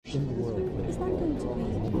in the world. Is that going to be?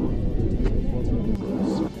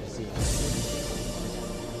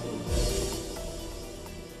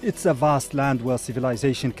 It's a vast land where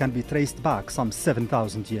civilization can be traced back some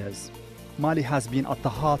 7,000 years. Mali has been at the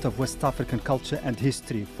heart of West African culture and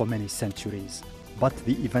history for many centuries. But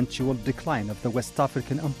the eventual decline of the West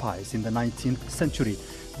African empires in the 19th century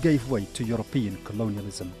gave way to European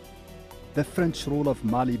colonialism. The French rule of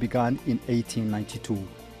Mali began in 1892,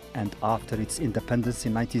 and after its independence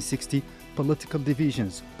in 1960, political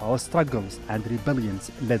divisions, power struggles, and rebellions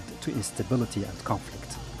led to instability and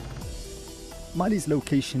conflict. Mali's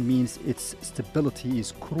location means its stability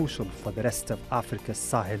is crucial for the rest of Africa's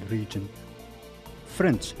Sahel region.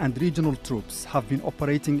 French and regional troops have been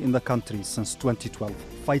operating in the country since 2012,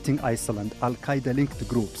 fighting ISIL and Al-Qaeda-linked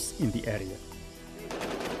groups in the area.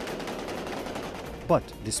 But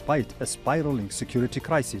despite a spiraling security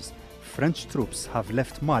crisis, French troops have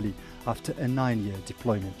left Mali after a 9-year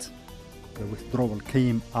deployment. The withdrawal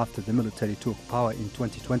came after the military took power in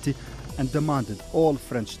 2020 and demanded all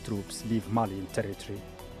French troops leave Malian territory.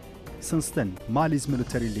 Since then, Mali's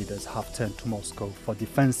military leaders have turned to Moscow for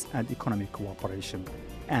defense and economic cooperation,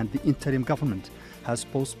 and the interim government has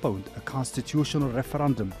postponed a constitutional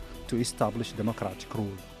referendum to establish democratic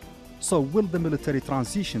rule. So will the military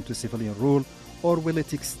transition to civilian rule, or will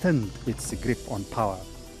it extend its grip on power?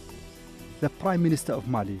 The Prime Minister of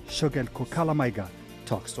Mali, Choguel Kokala Maïga,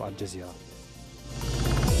 talks to Al Jazeera.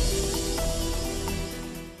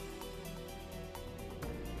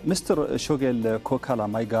 Mr. Choguel Kokala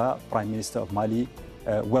Maïga, Prime Minister of Mali,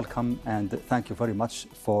 welcome and thank you very much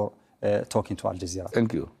for talking to Al Jazeera.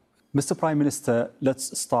 Thank you. Mr. Prime Minister,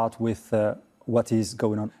 let's start with what is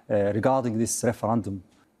going on. Regarding this referendum,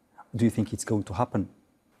 do you think it's going to happen?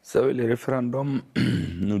 Vous savez, le référendum,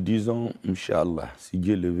 nous disons, Inch'Allah, si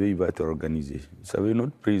Dieu le veut, il va être organisé. Vous savez,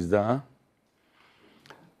 notre président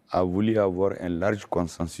a voulu avoir un large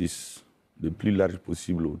consensus, le plus large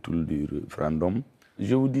possible autour du référendum.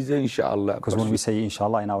 Je vous disais, Inch'Allah. Because when we say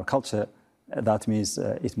Inshallah in our culture, that means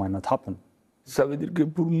it might not happen. Ça veut dire que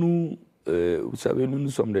pour nous, vous savez, nous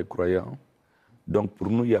sommes des croyants. Donc pour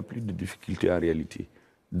nous, il n'y a plus de difficultés en réalité,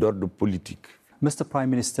 d'ordre politique. Mr. Prime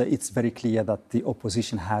Minister, it's very clear that the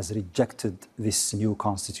opposition has rejected this new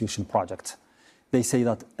constitution project. They say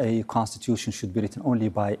that a constitution should be written only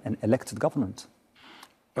by an elected government.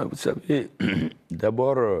 Vous savez,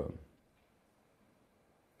 d'abord,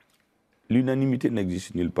 l'unanimité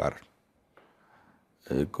n'existe nulle part.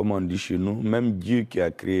 Comme on dit chez nous, même Dieu qui a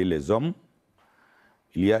créé les hommes,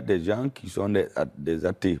 il y a des gens qui sont des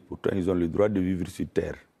athées. Pourtant, ils ont le droit de vivre sur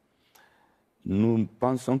terre. Nous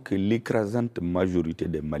pensons que l'écrasante majorité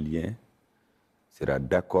des Maliens sera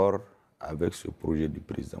d'accord avec ce projet du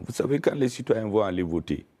président. Vous savez, quand les citoyens vont aller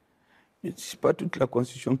voter, ce n'est pas toute la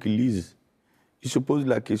Constitution qu'ils lisent. Ils se posent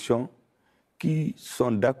la question qui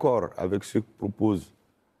sont d'accord avec ce que propose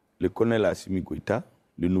le colonel Assimi Goïta,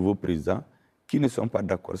 le nouveau président, qui ne sont pas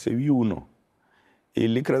d'accord. C'est oui ou non. Et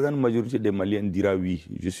l'écrasante majorité des Maliens dira oui,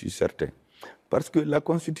 je suis certain. Parce que la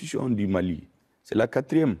Constitution du Mali, c'est la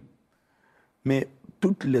 4e. Mais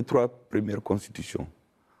toutes les 3 premières constitutions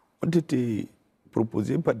ont été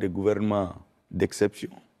proposées par des gouvernements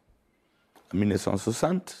d'exception. En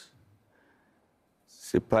 1960,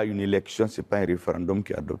 ce n'est pas une élection, ce n'est pas un référendum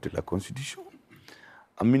qui a adopté la Constitution.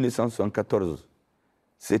 En 1974,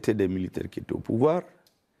 c'était des militaires qui étaient au pouvoir.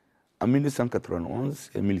 En 1991,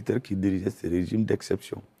 c'est un militaire qui dirigeait ce régime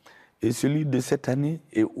d'exception. Et celui de cette année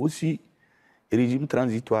est aussi un régime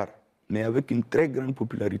transitoire, mais avec une très grande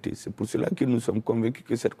popularité. C'est pour cela que nous sommes convaincus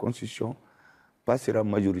que cette constitution passera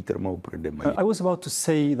majoritairement auprès des Maliens. I was about to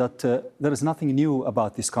say that there is nothing new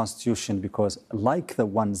about this constitution because, like the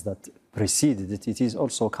ones that preceded it, it is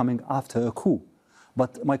also coming after a coup.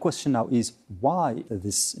 But my question now is, why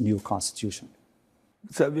this new constitution?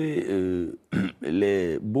 Vous savez,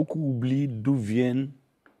 beaucoup oublient d'où vient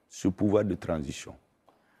ce pouvoir de transition.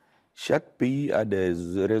 Chaque pays a des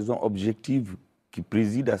raisons objectives qui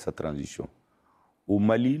président à sa transition. Au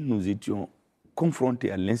Mali, nous étions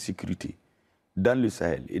confrontés à l'insécurité dans le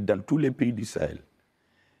Sahel et dans tous les pays du Sahel.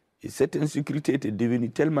 Et cette insécurité était devenue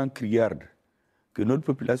tellement criarde que notre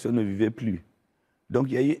population ne vivait plus. Donc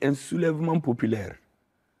il y a eu un soulèvement populaire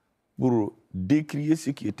pour décrier ce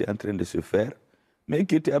qui était en train de se faire, mais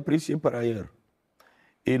qui était apprécié par ailleurs.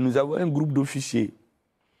 Et nous avons un groupe d'officiers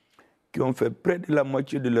qui ont fait près de la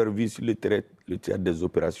moitié de leur vie sur le théâtre des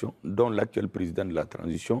opérations, dont l'actuel président de la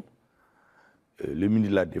transition, le ministre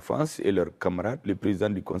de la Défense et leurs camarades, le président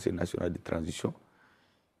du Conseil national de transition,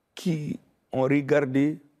 qui ont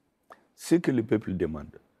regardé ce que le peuple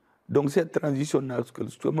demande. Donc cette transition n'a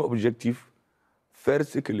comme objectif faire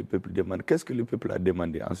ce que le peuple demande. Qu'est-ce que le peuple a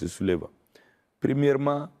demandé en se soulevant?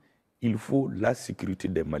 Premièrement, il faut la sécurité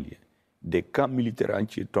des Maliens. Des camps militaires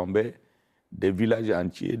entiers tombés, des villages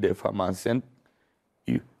entiers, des femmes enceintes.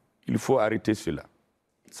 Il faut arrêter cela.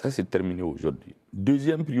 Ça, c'est terminé aujourd'hui.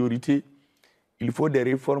 Deuxième priorité, il faut des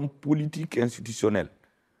réformes politiques et institutionnelles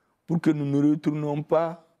pour que nous ne retournions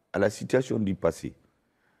pas à la situation du passé.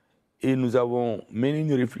 Et nous avons mené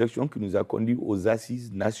une réflexion qui nous a conduit aux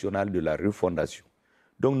assises nationales de la refondation.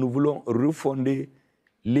 Donc nous voulons refonder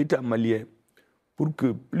l'État malien pour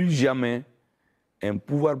que plus jamais un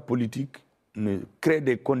pouvoir politique ne crée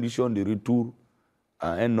des conditions de retour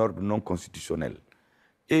à un ordre non constitutionnel.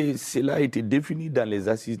 Et cela a été défini dans les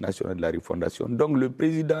assises nationales de la refondation. Donc le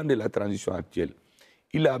président de la transition actuelle,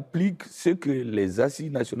 il applique ce que les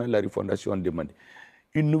assises nationales de la refondation ont demandé.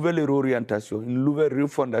 Une nouvelle réorientation, une nouvelle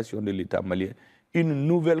refondation de l'État malien, une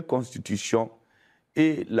nouvelle constitution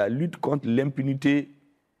et la lutte contre l'impunité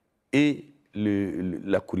et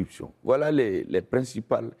la corruption. Voilà les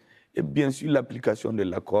principales. Et bien sûr, l'application de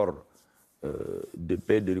l'accord de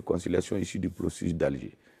paix et de réconciliation issu du processus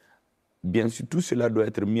d'Alger. Bien sûr, tout cela doit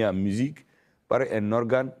être mis en musique par un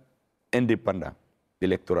organe indépendant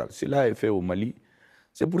électoral. Cela est fait au Mali.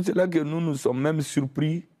 C'est pour cela que nous sommes même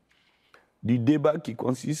surpris du débat qui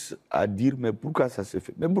consiste à dire mais pourquoi ça se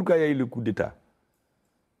fait? Mais pourquoi il y a eu le coup d'État?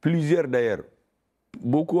 Plusieurs d'ailleurs,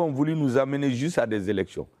 beaucoup ont voulu nous amener juste à des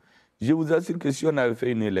élections. Je vous assure que si on avait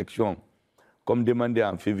fait une élection comme demandé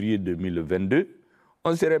en février 2022,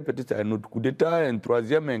 on serait peut-être à un autre coup d'État, un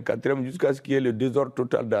troisième, un quatrième, jusqu'à ce qu'il y ait le désordre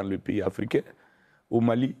total dans le pays africain, au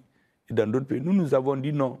Mali et dans d'autres pays. Nous avons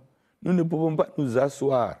dit non, nous ne pouvons pas nous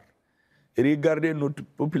asseoir et regarder notre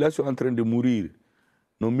population en train de mourir,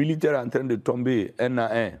 nos militaires en train de tomber un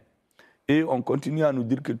à un. Et on continue à nous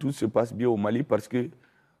dire que tout se passe bien au Mali parce qu'il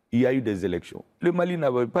y a eu des élections. Le Mali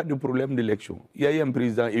n'avait pas de problème d'élection. Il y a eu un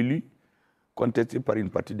président élu, contesté par une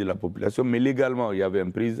partie de la population, mais légalement, il y avait un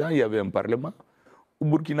président, il y avait un parlement. Au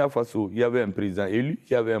Burkina Faso, il y avait un président élu,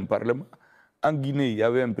 il y avait un parlement. En Guinée, il y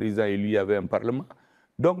avait un président élu, il y avait un parlement.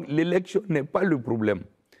 Donc l'élection n'est pas le problème.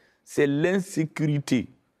 C'est l'insécurité.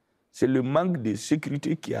 C'est le manque de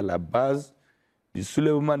sécurité qui est à la base du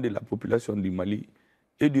soulèvement de la population du Mali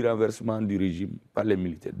et du renversement du régime par les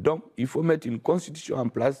militaires. Donc, il faut mettre une constitution en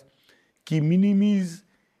place qui minimise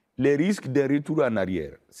les risques d'un retour en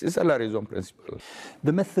arrière. C'est ça la raison principale.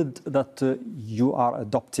 The method that you are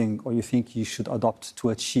adopting or you think you should adopt to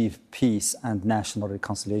achieve peace and national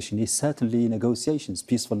reconciliation is certainly negotiations,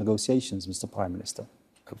 peaceful negotiations, Mr. Prime Minister.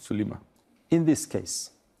 Absolument. In this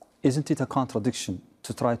case, isn't it a contradiction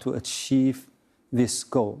to try to achieve this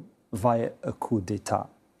goal via a coup d'etat?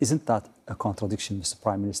 Isn't that a contradiction, Mr.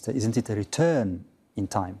 Prime Minister? Isn't it a return in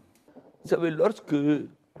time? Vous savez, lorsque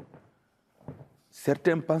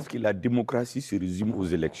certains pensent que la démocratie se résume aux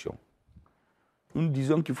élections, nous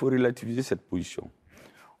disons qu'il faut relativiser cette position.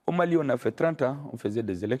 Au Mali, on a fait 30 ans, on faisait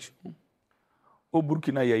des élections. Au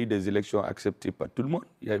Burkina, il y a eu des élections acceptées par tout le monde,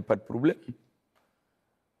 il n'y avait pas de problème.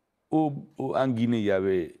 En Guinée, il y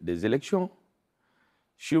avait des élections.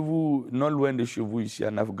 Chez vous, non loin de chez vous, ici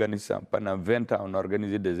en Afghanistan, pendant 20 ans, on a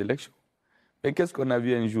organisé des élections. Mais qu'est-ce qu'on a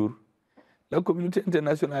vu un jour? La communauté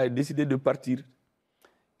internationale a décidé de partir.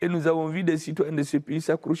 Et nous avons vu des citoyens de ce pays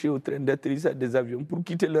s'accrocher au train d'atterrissage des avions pour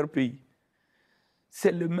quitter leur pays.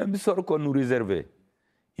 C'est le même sort qu'on nous réservait.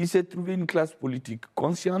 Il s'est trouvé une classe politique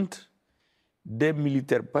consciente, des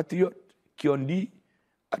militaires patriotes qui ont dit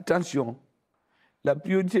 « Attention, la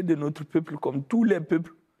priorité de notre peuple, comme tous les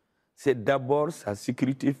peuples, c'est d'abord sa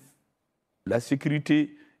sécurité, la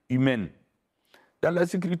sécurité humaine. Dans la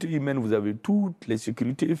sécurité humaine, vous avez toutes les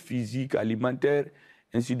sécurités physiques, alimentaires,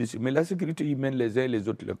 ainsi de suite. Mais la sécurité humaine, les uns et les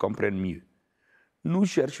autres le comprennent mieux. Nous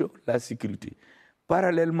cherchons la sécurité.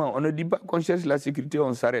 Parallèlement, on ne dit pas qu'on cherche la sécurité,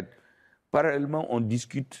 on s'arrête. Parallèlement, on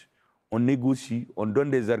discute, on négocie, on donne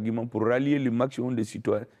des arguments pour rallier le maximum de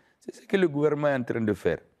citoyens. C'est ce que le gouvernement est en train de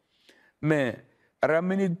faire. Mais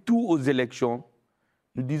ramener tout aux élections,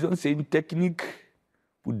 nous disons que c'est une technique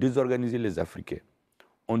pour désorganiser les Africains.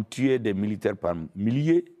 On tuait des militaires par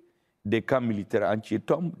milliers, des camps militaires entiers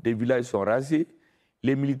tombent, des villages sont rasés,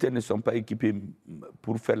 les militaires ne sont pas équipés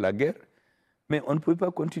pour faire la guerre, mais on ne peut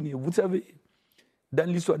pas continuer. Vous savez, dans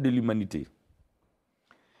l'histoire de l'humanité,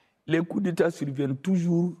 les coups d'État surviennent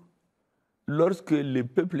toujours lorsque le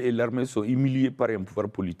peuple et l'armée sont humiliés par un pouvoir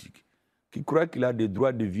politique qui croit qu'il a des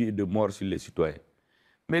droits de vie et de mort sur les citoyens.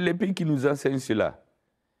 Mais les pays qui nous enseignent cela,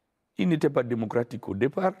 ils n'étaient pas démocratiques au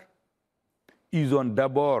départ. Ils ont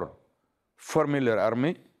d'abord formé leur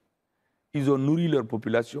armée, ils ont nourri leur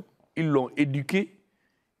population, ils l'ont éduquée,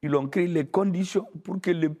 ils ont créé les conditions pour que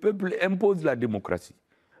le peuple impose la démocratie.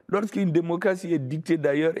 Lorsqu'une démocratie est dictée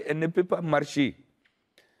d'ailleurs, elle ne peut pas marcher.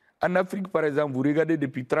 En Afrique, par exemple, vous regardez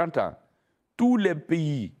depuis 30 ans, tous les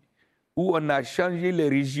pays où on a changé les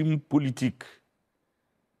régimes politiques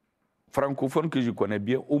francophones que je connais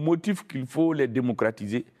bien, au motif qu'il faut les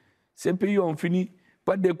démocratiser, ces pays ont fini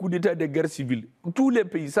par des coups d'État, des guerres civiles. Tous les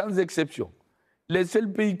pays, sans exception. Les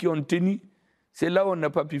seuls pays qui ont tenu, c'est là où on n'a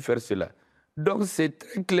pas pu faire cela. Donc c'est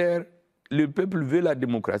très clair, le peuple veut la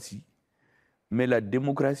démocratie. Mais la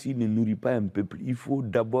démocratie ne nourrit pas un peuple. Il faut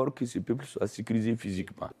d'abord que ce peuple soit sécurisé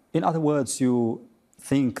physiquement. In other words, you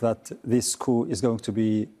think that this coup is going to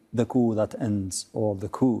be the coup that ends all the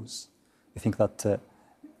coups. You think that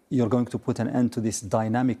you're going to put an end to this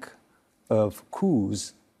dynamic of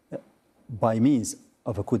coups by means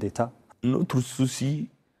of a coup d'État? Notre souci,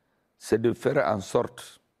 c'est de faire en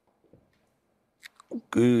sorte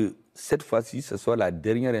que cette fois-ci, ce soit la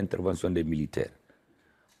dernière intervention des militaires.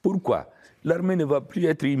 Pourquoi? L'armée ne va plus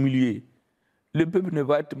être humiliée. Le peuple ne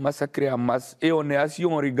va être massacré en masse. Et on est assis,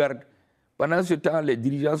 on regarde. Pendant ce temps, les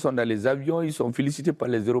dirigeants sont dans les avions, ils sont félicités par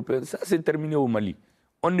les Européens. Ça, c'est terminé au Mali.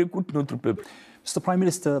 On écoute notre peuple. Mr. Prime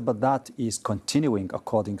Minister, but that is continuing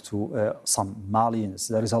according to some Malians.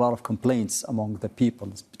 There is a lot of complaints among the people,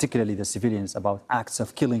 particularly the civilians, about acts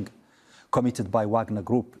of killing committed by Wagner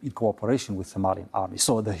Group in cooperation with the Malian army.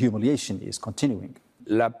 So the humiliation is continuing.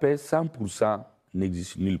 La paix 100%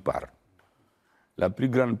 n'existe nulle part. La plus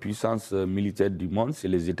grande puissance militaire du monde, c'est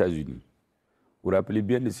les États-Unis. Vous vous rappelez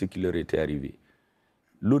bien de ce qui leur était arrivé.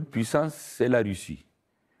 L'autre puissance, c'est la Russie.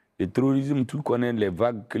 Le terrorisme, tout le monde connaît les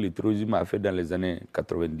vagues que le terrorisme a fait dans les années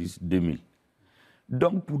 90-2000.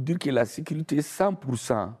 Donc, pour dire que la sécurité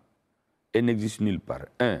 100%, elle n'existe nulle part.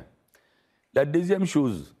 Un. La deuxième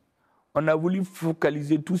chose, on a voulu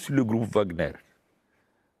focaliser tout sur le groupe Wagner.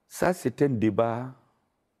 Ça, c'est un débat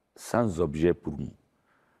sans objet pour nous.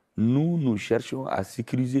 Nous cherchons à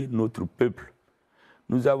sécuriser notre peuple.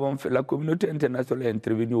 Nous avons fait, la communauté internationale est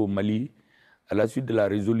intervenue au Mali à la suite de la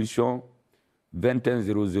résolution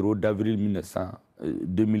 2100 d'avril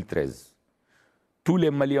 2013. Tous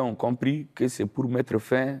les Maliens ont compris que c'est pour mettre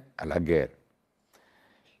fin à la guerre.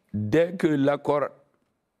 Dès que l'accord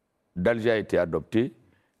d'Alger a été adopté,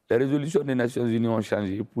 les résolutions des Nations Unies ont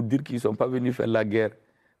changé pour dire qu'ils ne sont pas venus faire la guerre,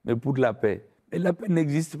 mais pour la paix. Mais la paix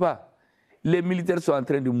n'existe pas. Les militaires sont en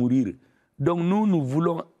train de mourir. Donc nous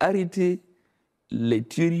voulons arrêter les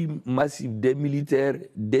tueries massives des militaires,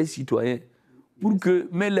 des citoyens, pour que,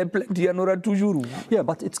 mais les plaintes, il y en aura toujours. Yeah,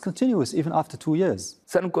 but it's continuous even after 2 years.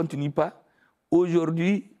 Ça ne continue pas.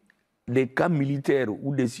 Aujourd'hui, les camps militaires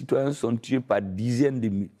où des citoyens sont tués par dizaines de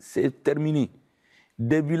milliers, c'est terminé.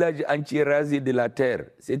 Des villages entiers rasés de la terre,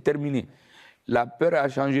 c'est terminé. La peur a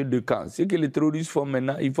changé de camp. Ce que les terroristes font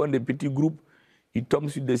maintenant, ils font des petits groupes, ils tombent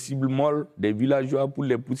sur des cibles molles, des villageois pour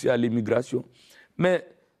les pousser à l'immigration. Mais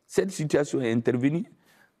cette situation est intervenue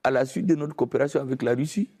à la suite de notre coopération avec la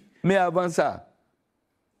Russie. Mais avant ça,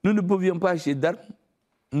 nous ne pouvions pas acheter d'armes.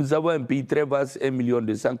 Nous avons un pays très vaste, 1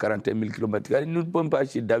 241 000 km². Nous ne pouvons pas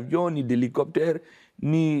acheter d'avions, ni d'hélicoptères,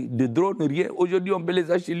 ni de drones, rien. Aujourd'hui, on peut les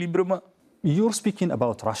acheter librement. You're speaking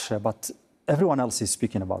about Russia, but everyone else is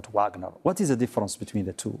speaking about Wagner. What is the difference between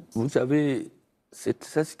the two? Vous savez,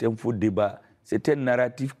 ça c'est un faux débat. C'est un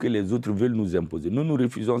narratif que les autres veulent nous imposer. Nous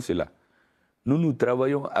refusons cela. Nous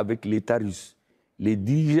travaillons avec l'État russe. Les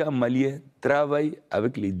dirigeants maliens travaillent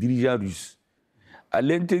avec les dirigeants russes. À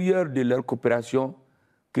l'intérieur de leur coopération,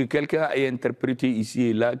 que quelqu'un ait interprété ici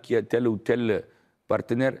et là, qui a tel ou tel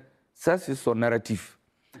partenaire, ça c'est son narratif.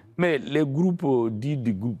 Mais les groupes dits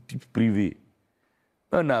du groupe type privé,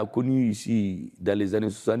 on a connu ici dans les années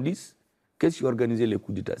 70, qu'est-ce qui organisait les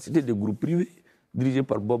coups d'État? C'était des groupes privés, dirigés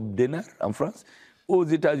par Bob Denard en France. Aux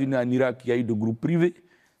États-Unis, en Irak, il y a eu des groupes privés.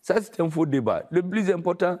 Ça, c'est un faux débat. Le plus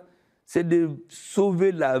important, c'est de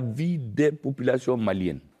sauver la vie des populations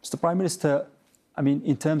maliennes. Mr. Prime Minister, I mean,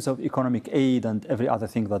 in terms of economic aid and every other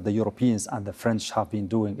thing that the Europeans and the French have been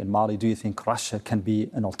doing in Mali, do you think Russia can be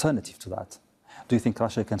an alternative to that? Do you think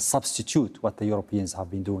Russia can substitute what the Europeans have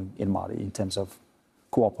been doing in Mali in terms of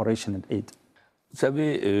cooperation and aid? Vous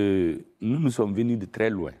savez, nous sommes venus de très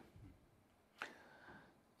loin.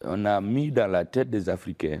 On a mis dans la tête des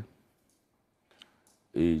Africains,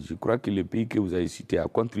 et je crois que le pays que vous avez cité a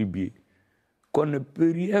contribué, qu'on ne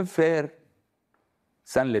peut rien faire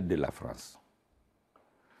sans l'aide de la France.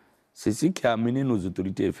 C'est ce qui a amené nos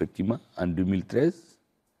autorités, effectivement, en 2013,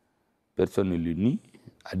 personne ne le nie,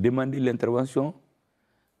 à demander l'intervention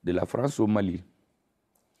de la France au Mali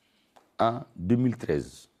en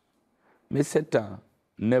 2013. Mais 7 ans,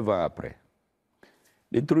 9 ans après,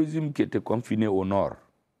 le terrorisme qui était confiné au nord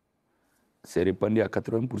s'est répandu à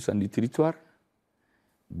 80% du territoire.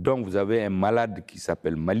 Donc vous avez un malade qui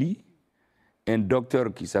s'appelle Mali, un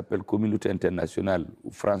docteur qui s'appelle Communauté internationale,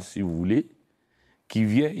 ou France si vous voulez, qui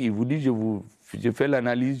vient, il vous dit, je fais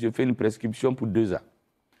l'analyse, je fais une prescription pour 2 ans.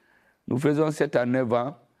 Nous faisons 7 à 9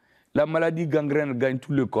 ans, la maladie gangrène gagne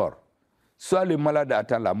tout le corps. Soit le malade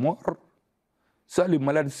attend la mort, soit le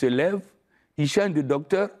malade se lève, il change de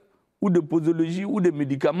docteur, ou de posologie, ou de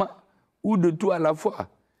médicaments, ou de tout à la fois.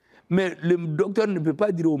 Mais le docteur ne peut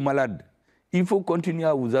pas dire au malade, il faut continuer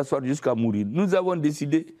à vous asseoir jusqu'à mourir. Nous avons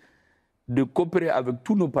décidé de coopérer avec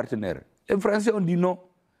tous nos partenaires. Les Français ont dit non,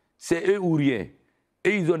 c'est eux ou rien.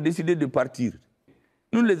 Et ils ont décidé de partir.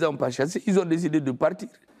 Nous ne les avons pas chassés, ils ont décidé de partir.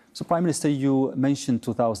 So, Prime Minister, you mentioned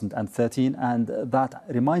 2013, and that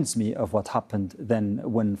reminds me of what happened then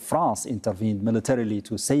when France intervened militarily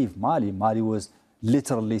to save Mali. Mali was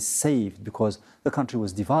literally saved because the country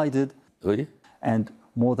was divided, Oui. and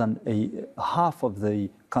more than half of the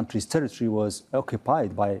country's territory was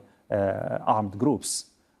occupied by armed groups.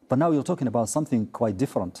 But now you're talking about something quite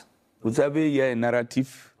different. Vous savez, il y a un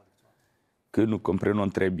narratif que nous comprenons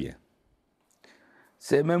très bien.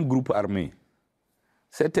 Ces mêmes groupes armés,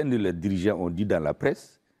 certains de leurs dirigeants ont dit dans la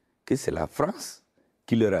presse que c'est la France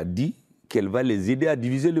qui leur a dit qu'elle va les aider à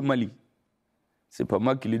diviser le Mali. Ce n'est pas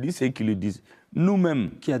moi qui le dis, c'est eux qui le disent.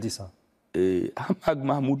 Nous-mêmes. Qui a dit ça? Hamad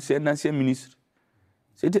Mahmoud, c'est un ancien ministre.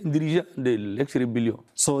 C'est un dirigeant de l'ex-rébellion.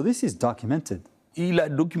 So this is documented. Il a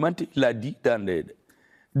documenté, il a dit dans les...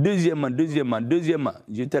 Deuxièmement,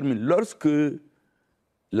 je termine. Lorsque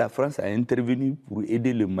la France a intervenu pour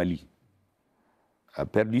aider le Mali, a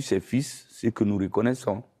perdu ses fils, ce que nous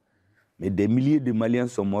reconnaissons, mais des milliers de Maliens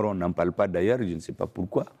sont morts, on n'en parle pas d'ailleurs, je ne sais pas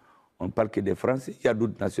pourquoi, on ne parle que des Français, il y a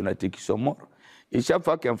d'autres nationalités qui sont morts. Et chaque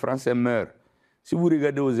fois qu'un Français meurt, si vous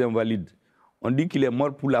regardez aux Invalides, on dit qu'il est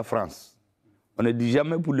mort pour la France. On ne dit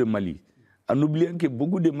jamais pour le Mali. En oubliant que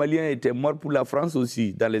beaucoup de Maliens étaient morts pour la France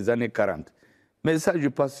aussi dans les années 40. Mais ça, je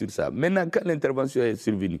passe sur ça. Maintenant, quand l'intervention est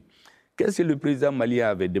survenue, qu'est-ce que le président malien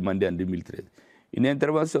avait demandé en 2013? Une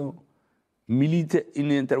intervention militaire,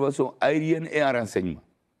 une intervention aérienne et en renseignement.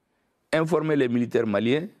 Informer les militaires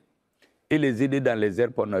maliens et les aider dans les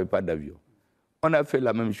airs pour n'avoir pas d'avion. On a fait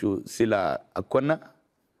la même chose. C'est là à Kona,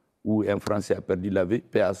 où un Français a perdu la vie,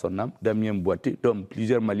 paix à son âme, Damien Boité, dont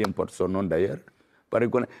plusieurs Maliens portent son nom d'ailleurs.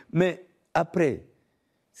 Mais après,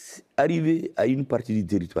 arrivé à une partie du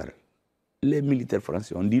territoire, les militaires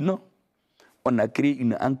français ont dit non. On a créé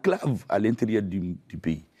une enclave à l'intérieur du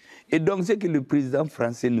pays. Et donc, c'est que le président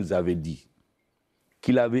français nous avait dit,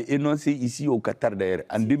 qu'il avait énoncé ici au Qatar d'ailleurs,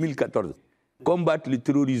 en 2014, combattre le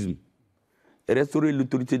terrorisme, restaurer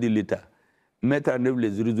l'autorité de l'État, mettre en œuvre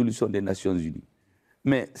les résolutions des Nations Unies.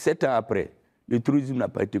 Mais 7 ans après, le terrorisme n'a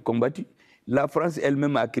pas été combattu. La France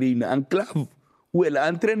elle-même a créé une enclave où elle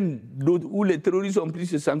entraîne, où les terroristes ont pris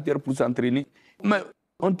ce sanctuaire pour s'entraîner. Mais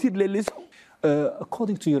on tire les leçons.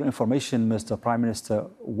 According to your information, Mr. Prime Minister,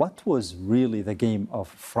 what was really the game of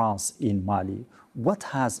France in Mali? What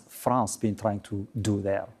has France been trying to do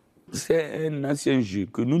there? C'est un ancien jeu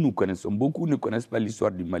que nous connaissons. Beaucoup ne connaissent pas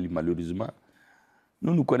l'histoire du Mali, malheureusement.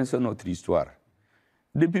 Nous connaissons notre histoire.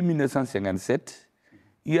 Depuis 1957,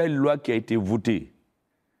 il y a une loi qui a été votée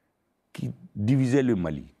qui divisait le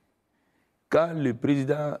Mali. Quand le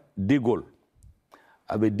président de Gaulle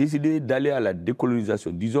avait décidé d'aller à la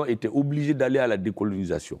décolonisation, disons, était obligé d'aller à la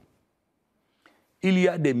décolonisation, il y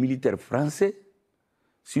a des militaires français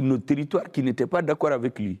sur nos territoires qui n'étaient pas d'accord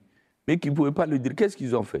avec lui, mais qui ne pouvaient pas le dire. Qu'est-ce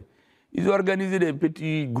qu'ils ont fait? Ils ont organisé des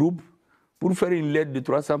petits groupes pour faire une lettre de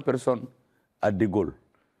 300 personnes à De Gaulle,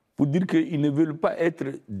 pour dire qu'ils ne veulent pas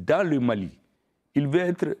être dans le Mali. Ils veulent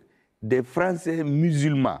être des Français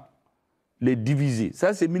musulmans, les diviser.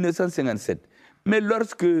 Ça, c'est 1957. Mais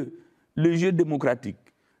lorsque le jeu démocratique,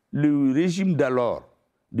 le régime d'alors,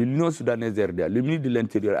 de l'Union soudanaise RDA, le ministre de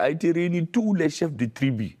l'Intérieur, a été réuni tous les chefs de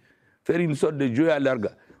tribus, faire une sorte de jeu à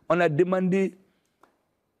l'arga. On a demandé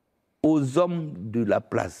aux hommes de la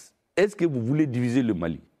place, est-ce que vous voulez diviser le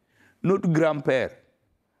Mali? Notre grand-père,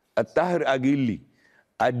 Tahir Aguili,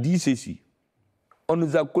 a dit ceci. On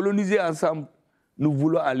nous a colonisés ensemble, nous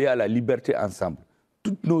voulons aller à la liberté ensemble.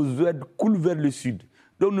 Toutes nos aides coulent vers le sud.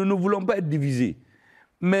 Donc nous ne voulons pas être divisés.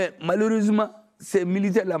 Mais malheureusement, ces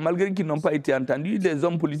militaires-là, malgré qu'ils n'ont pas été entendus, les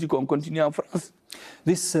hommes politiques ont continué en France.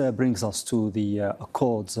 This brings us to the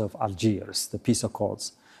Accords of Algiers, the peace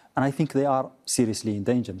accords. And I think they are seriously in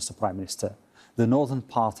danger, Mr. Prime Minister. The northern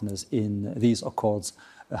partners in these accords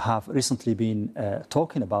have recently been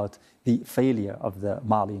talking about the failure of the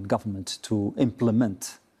Malian government to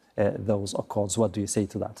implement those accords. What do you say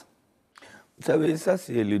to that? Vous savez, ça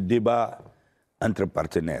c'est le débat entre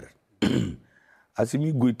partenaires.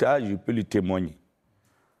 Assimi Goïta, je peux le témoigner.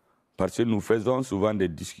 Parce que nous faisons souvent des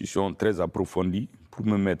discussions très approfondies pour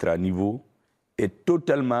me mettre à niveau et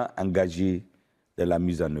totalement engagé dans la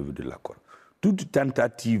mise en œuvre de l'accord. Toute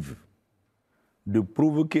tentative de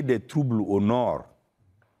provoquer des troubles au nord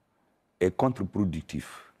est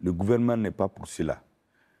contre-productif. Le gouvernement n'est pas pour cela.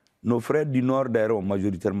 Nos frères du nord, d'ailleurs, ont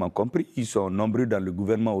majoritairement compris. Ils sont nombreux dans le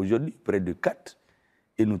gouvernement aujourd'hui, près de 4,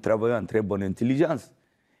 et nous travaillons en très bonne intelligence.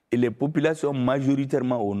 Et les populations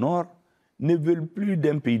majoritairement au nord ne veulent plus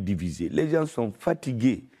d'un pays divisé. Les gens sont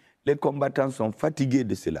fatigués, les combattants sont fatigués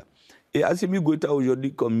de cela. Et Assimi Goïta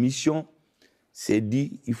aujourd'hui, comme mission, s'est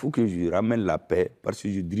dit, il faut que je ramène la paix parce que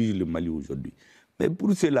je dirige le Mali aujourd'hui. Mais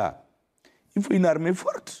pour cela, il faut une armée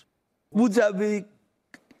forte. Vous avez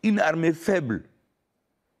une armée faible.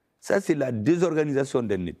 Ça, c'est la désorganisation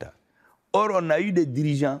d'un État. Or, on a eu des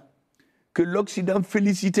dirigeants que l'Occident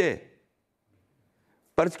félicitait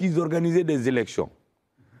parce qu'ils organisaient des élections.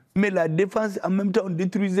 Mais la défense, en même temps, on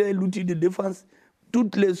détruisait l'outil de défense.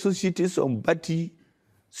 Toutes les sociétés sont bâties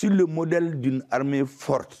sur le modèle d'une armée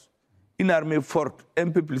forte. Une armée forte, un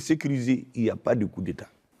peuple sécurisé, il n'y a pas de coup d'État.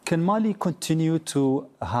 Can Mali continue to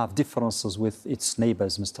have differences with its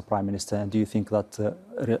neighbors, Mr. Prime Minister? And do you think that the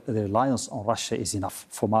reliance on Russia is enough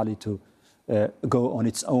for Mali to go on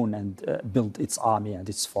its own and build its army and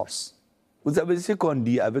its force? Vous savez ce qu'on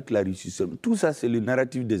dit avec la Russie, tout ça c'est le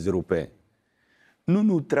narratif des Européens.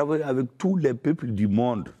 Nous travaillons avec tous les peuples du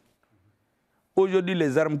monde. Aujourd'hui,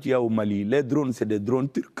 les armes qu'il y a au Mali, les drones, c'est des drones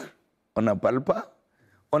turcs. On n'en parle pas.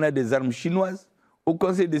 On a des armes chinoises. Au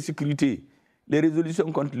Conseil de sécurité, les résolutions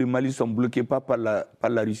contre le Mali sont bloquées pas par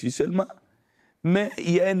la Russie seulement. Mais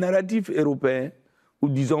il y a un narratif européen, ou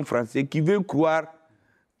disons français, qui veut croire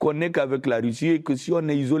qu'on n'est qu'avec la Russie et que si on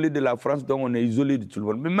est isolé de la France, donc on est isolé de tout le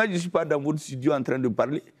monde. Mais moi, je ne suis pas dans votre studio en train de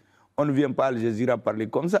parler. On ne vient pas à Jazeera parler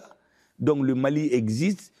comme ça. Donc le Mali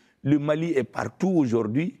existe. Le Mali est partout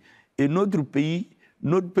aujourd'hui. Et notre pays,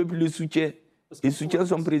 notre peuple le soutient. Il soutient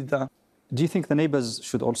son président. Do you think the neighbors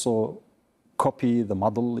should also copy the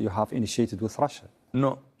model you have initiated with Russia?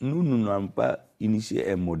 Non, nous n'avons pas initié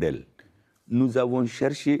un modèle. Nous avons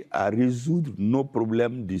cherché à résoudre nos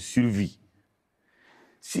problèmes de survie.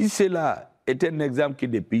 Si cela est un exemple que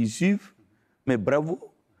des pays suivent, mais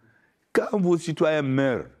bravo. Quand vos citoyens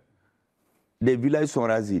meurent, des villages sont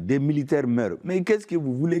rasés, des militaires meurent. Mais qu'est-ce que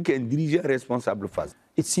vous voulez qu'un dirigeant responsable fasse?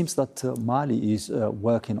 It seems that Mali is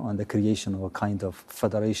working on the creation of a kind of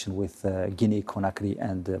federation with Guinea, Conakry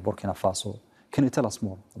and Burkina Faso. Can you tell us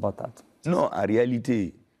more about that? Non, en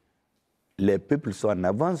réalité, les peuples sont en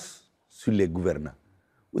avance sur les gouvernants.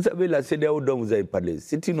 Vous savez, la CEDEAO dont vous avez parlé,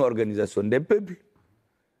 c'est une organisation des peuples.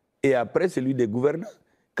 Et après, celui des gouvernants.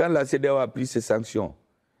 Quand la CEDEAO a pris ses sanctions,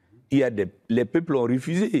 les peuples ont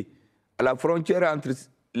refusé. À la frontière entre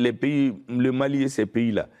les pays, le Mali et ces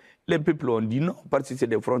pays-là, les peuples ont dit non, parce que c'est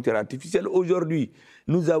des frontières artificielles. Aujourd'hui,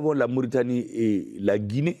 nous avons la Mauritanie et la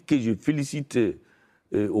Guinée, que je félicite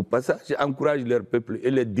au passage. J'encourage leur peuple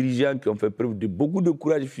et les dirigeants qui ont fait preuve de beaucoup de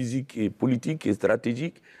courage physique et politique et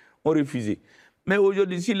stratégique ont refusé. Mais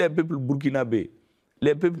aujourd'hui, si les peuples burkinabés,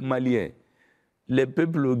 les peuples maliens, les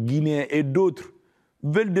peuples guinéens et d'autres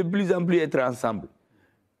veulent de plus en plus être ensemble,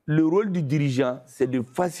 le rôle du dirigeant, c'est de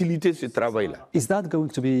faciliter ce travail-là. Is that going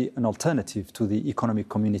to be an alternative to the economic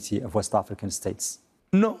community of West African states?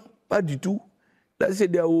 Non, pas du tout. La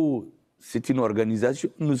CEDEAO, c'est une organisation.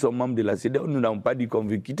 Nous sommes membres de la CEDEAO. Nous n'avons pas dit qu'on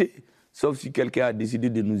veut quitter, sauf si quelqu'un a décidé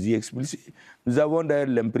de nous y expulser. Nous avons d'ailleurs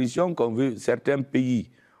l'impression qu'on veut, certains pays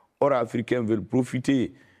hors africains veulent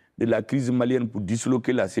profiter de la crise malienne pour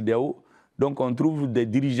disloquer la CEDEAO. Donc on trouve des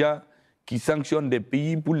dirigeants qui sanctionnent des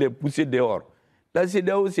pays pour les pousser dehors. La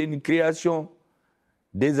CEDEAO, c'est une création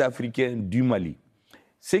des Africains du Mali.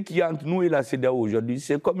 Ce qui est entre nous et la CEDEAO aujourd'hui,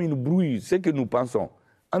 c'est comme une brouille, ce que nous pensons,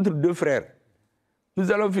 entre deux frères.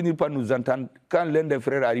 Nous allons finir par nous entendre quand l'un des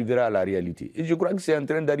frères arrivera à la réalité. Et je crois que c'est en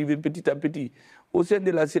train d'arriver petit à petit. Au sein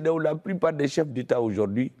de la CEDEAO, la plupart des chefs d'État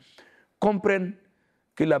aujourd'hui comprennent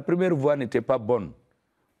que la première voie n'était pas bonne.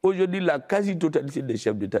 Aujourd'hui, la quasi-totalité des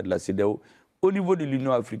chefs d'État de la CEDEAO, au niveau de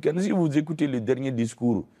l'Union africaine, si vous écoutez le dernier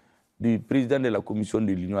discours du président de la Commission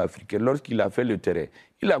de l'Union africaine, lorsqu'il a fait le terrain,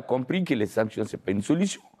 il a compris que les sanctions, ce n'est pas une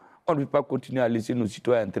solution. On ne peut pas continuer à laisser nos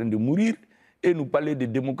citoyens en train de mourir et nous parler de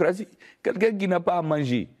démocratie. Quelqu'un qui n'a pas à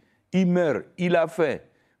manger, il meurt, il a faim.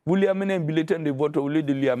 Vous lui amenez un bulletin de vote au lieu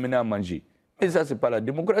de lui amener à manger. Et ça, ce n'est pas la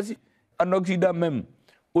démocratie. En Occident même,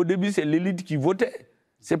 au début, c'est l'élite qui votait.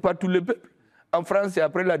 Ce n'est pas tout le peuple. En France, c'est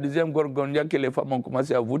après la Deuxième Guerre mondiale que les femmes ont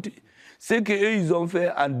commencé à voter. Ce qu'eux, ils ont fait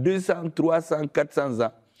en 200, 300, 400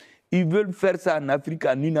 ans, ils veulent faire ça en Afrique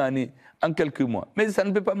en une année, en quelques mois. Mais ça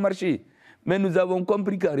ne peut pas marcher. Mais nous avons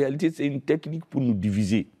compris qu'en réalité, c'est une technique pour nous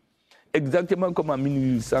diviser. exactement comme en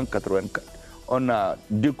 1884, on a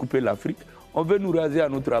découpé l'Afrique, on veut nous raser à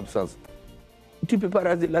notre absence. Tu ne peux pas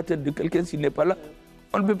raser la tête de quelqu'un s'il n'est pas là.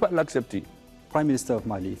 On ne peut pas l'accepter. Prime Minister of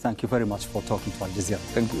Mali, thank you very much for talking to Al Jazeera.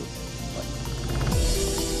 Thank you.